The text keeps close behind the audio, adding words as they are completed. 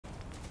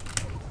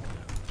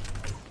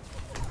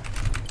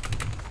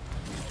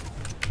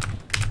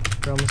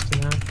We're almost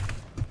in half.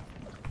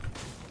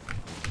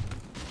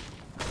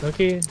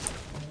 Okay.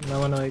 I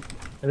wanna like.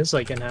 This is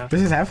like in half.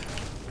 This is half?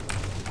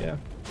 Yeah.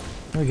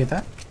 Can we get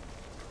that?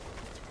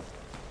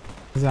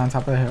 Is it on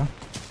top of the hill?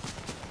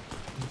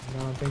 No,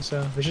 I don't think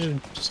so. We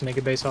should just make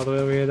a base all the way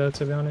over here, though,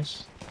 to be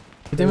honest.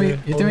 You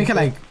think we could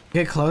like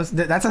get close?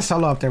 That's a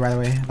solo up there, by the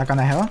way, like on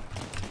the hill.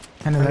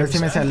 And his other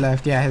teammate's head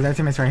left. Yeah, his other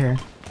teammate's right here.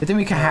 You think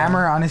we can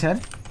hammer on his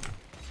head?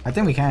 I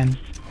think we can.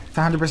 It's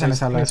 100% a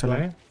solo.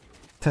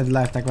 To the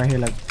left, like right here,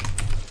 look.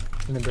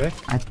 In the brick?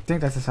 I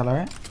think that's a solo,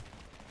 right?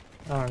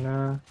 Oh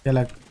no. Yeah,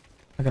 look.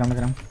 Look at him, look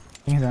at him. I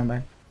think he's going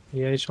back.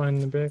 Yeah, he's one in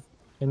the brick.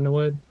 In the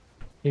wood.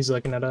 He's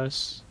looking at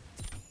us.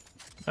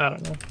 I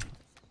don't know.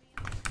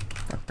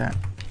 Fuck that.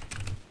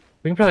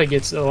 We can probably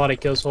get a lot of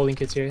kills holding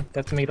kits here. They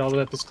have to make it all the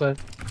way up this cliff.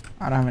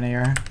 I don't have an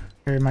AR.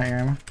 Here's my AR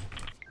ammo.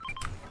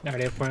 I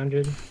already have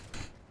 400.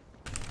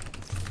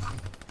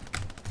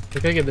 We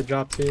could get the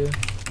drop too.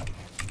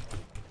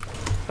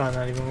 Probably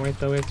not even worth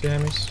though. We have 2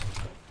 hammers.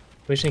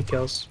 We just need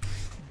kills.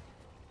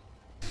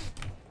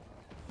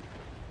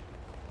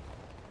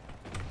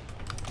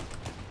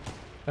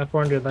 I have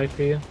 400 life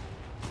for you.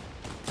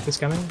 He's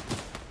coming.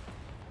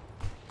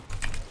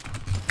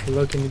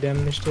 Low can be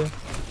damaged too.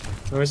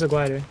 Where's the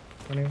glider?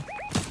 One here.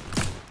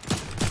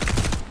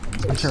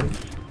 Watch her.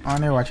 I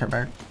need to watch her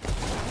back.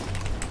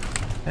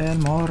 El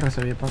morro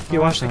se ve para. You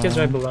watch the kids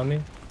right below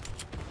me.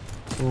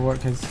 What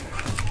kids?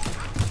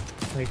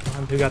 Like,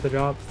 who got the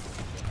drop?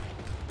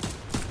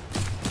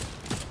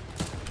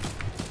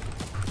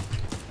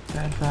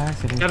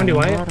 Kevin, do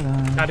white?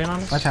 Got in on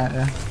us? Watch out,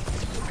 yeah.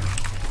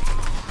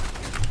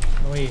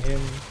 No way he hit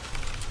me.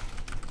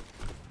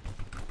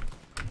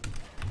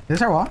 Is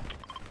this our wall?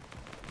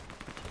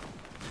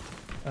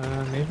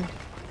 Maybe.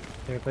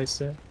 They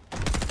replaced it.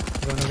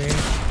 Going over here.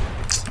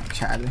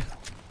 Charlie.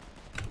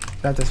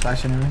 Got this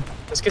flash anyway.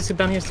 Let's get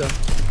down here still.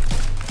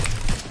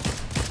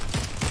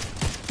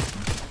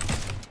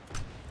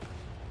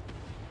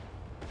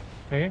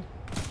 Right here.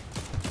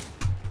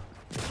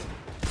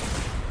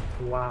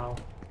 Wow.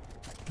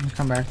 Just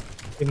come back.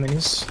 Good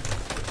minis.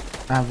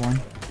 I have one.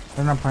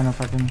 There's no point of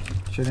fucking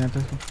shooting at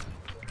this one.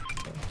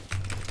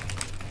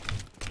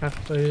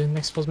 After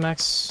next pulls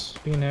max,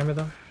 we can hammer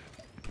them.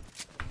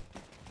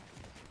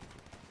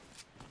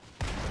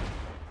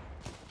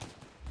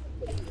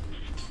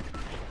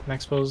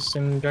 Max pulls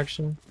in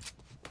direction.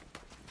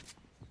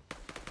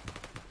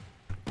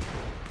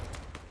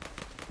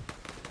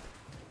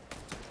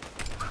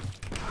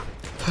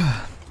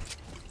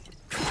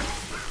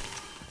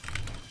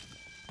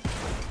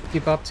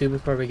 Keep up 2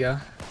 before we go.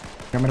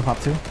 You want me to pop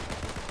 2?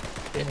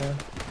 Yeah.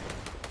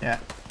 Yeah.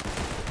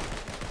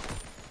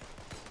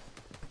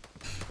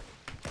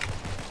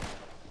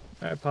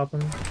 Alright, pop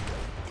him.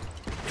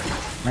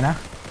 Right now?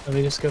 Let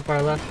me just go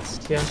far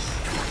left. Yeah.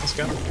 Let's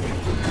go.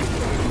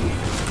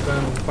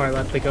 Going far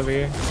left, like over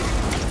here.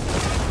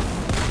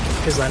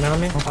 He's landing on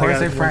me. Of course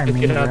they frame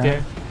me, get it out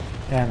there.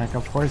 Yeah, like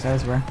of course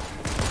as bro.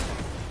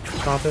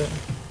 Pop it.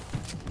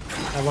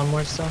 I have one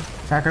more still.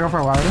 Can I go for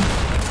a while?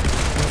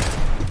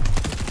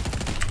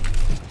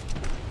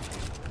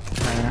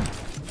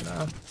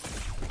 No.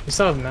 We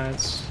still have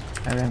mats.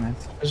 I have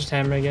mats. Let's just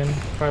hammer again.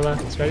 Far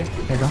left. It's ready?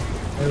 Here you go.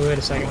 Wait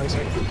a second. Wait a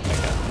second. Okay.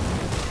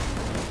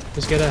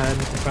 Just get ahead.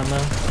 In front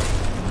low.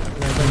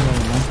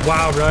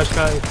 Wow, bro. I just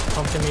got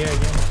pumped in the air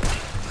again.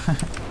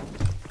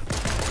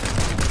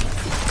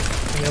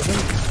 Any open?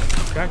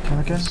 Crack.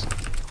 Okay.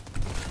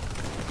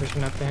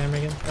 Pushing up the hammer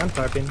again. I'm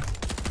tarping.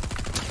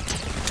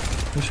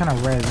 He's trying to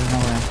res. There's no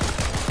way.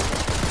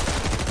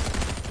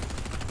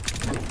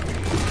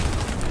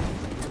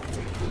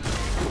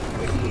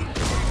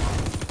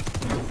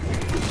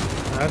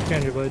 I have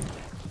 300 wood. Do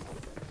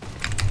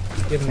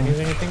you have minis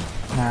or anything?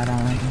 Nah, I don't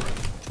have anything.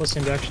 What's the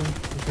injection? You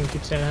can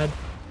keep staying ahead.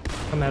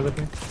 Come ahead with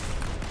me.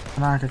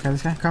 Come on, I can kill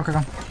this guy.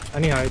 Come. I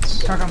need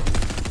hearts. Come.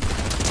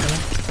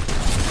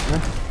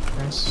 Good.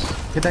 Nice.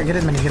 Get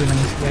his minis,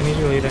 Yeah, I need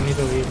your lead.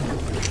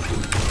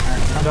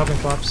 Alright, I'm dropping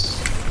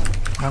flops.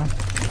 Come.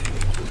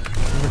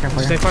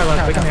 Stay far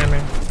left. We can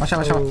hammer. Watch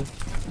out. Oh,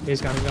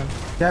 he's gone. You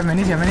have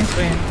minis?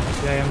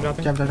 Yeah, I'm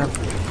dropping. Jump.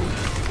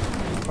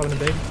 Probably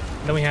the big.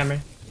 Then we hammer.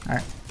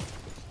 Alright.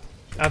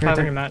 I have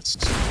 500 mats.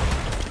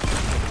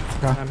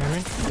 Go. I'm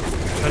hammering.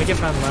 Try to get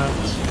front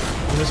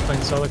left. I'm just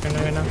playing solo corner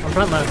right now. I'm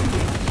front left.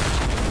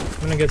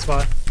 I'm in a good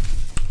spot.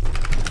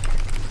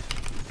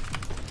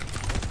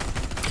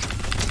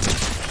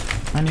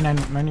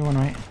 91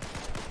 right.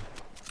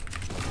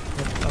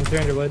 Yep, I'm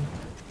 300 wood.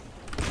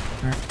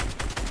 Alright.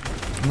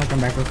 I'm looking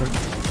back real quick.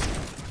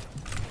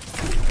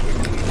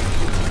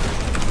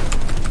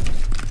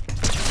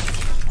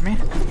 Come here.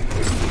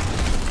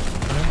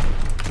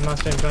 I'm not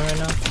staying front right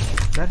now.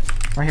 Dead?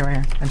 Right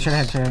here. And straight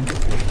ahead.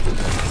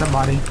 It's a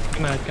body.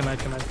 Come ahead.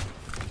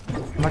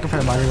 I'm looking for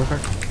the body real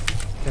quick.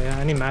 Okay, yeah,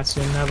 I need mats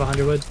soon. I have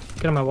 100 wood.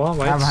 Get on my wall,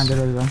 whites. I have 100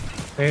 wood as well.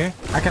 Right here.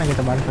 I can't get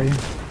the body for you.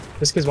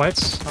 This kid's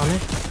whites on me.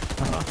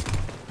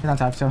 He's on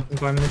top, so. In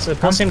 4 minutes.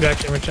 Pull same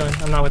direction. We're chilling.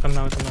 I'm not with him.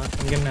 I'm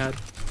getting ahead.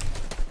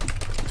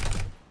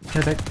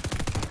 Here, take.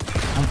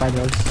 I'm 5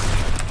 builds.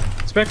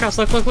 Spare cross.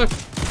 Look.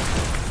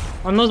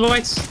 On those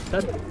whites.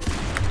 Dead.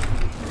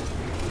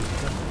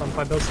 On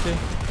 5 builds too.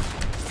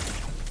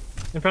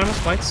 In front of us,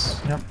 whites.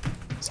 Yep.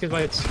 Let's get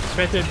whites. It's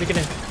right there,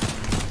 beginning.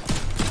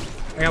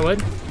 I got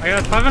wood. I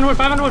got 500 wood,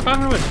 500 wood,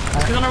 500 wood.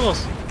 Let's get on our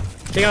walls.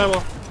 Take out our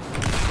wall.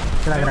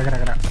 Get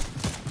out.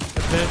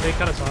 They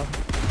cut us off.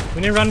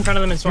 We need to run in front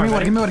of them and storm.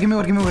 Give me wood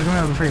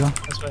before you go.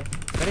 That's right.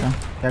 Ready?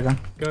 Yeah, go.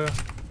 Go.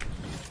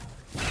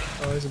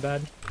 Oh, this is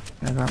bad.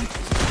 Yeah, go.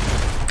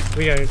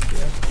 We got it.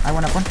 Yeah. I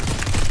went up one.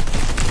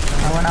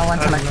 I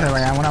went to like to the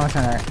right. I went to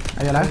the right.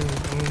 Are you alive?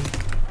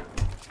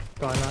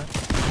 Probably not.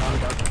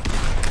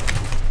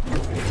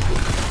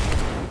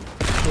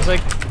 There's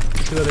like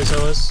 2 other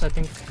solos, I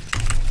think.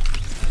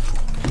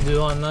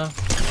 Blue on the.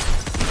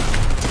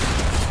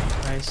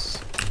 Nice.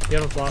 You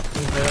have a flop.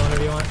 You can play that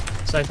whenever you want.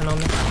 Siphon on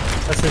me.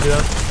 That's the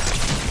duo.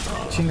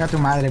 Chinga tu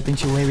madre,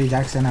 pinche Wavy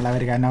Jackson a la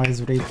verga. No,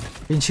 es Reet.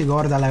 Pinche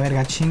gorda a la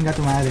verga. Chinga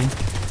tu madre.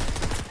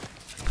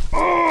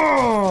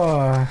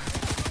 Oh!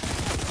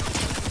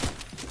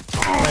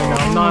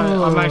 No,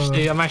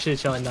 I'm actually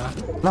chilling now.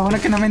 Lo bueno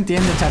es que no me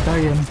entiende, chato,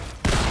 bien.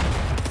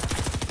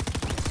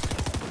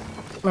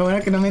 Lo bueno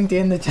es que no me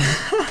entiende, chato.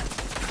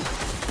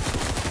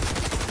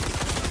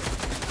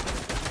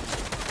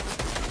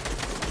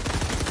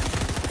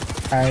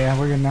 Alright, yeah,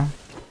 we're good now.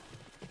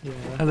 Yeah.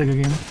 That was a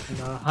good game.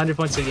 100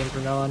 points a game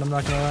from now on, I'm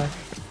not gonna lie.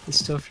 It's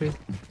still free.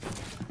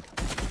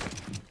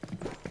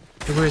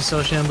 We're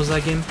so shambles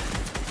that game.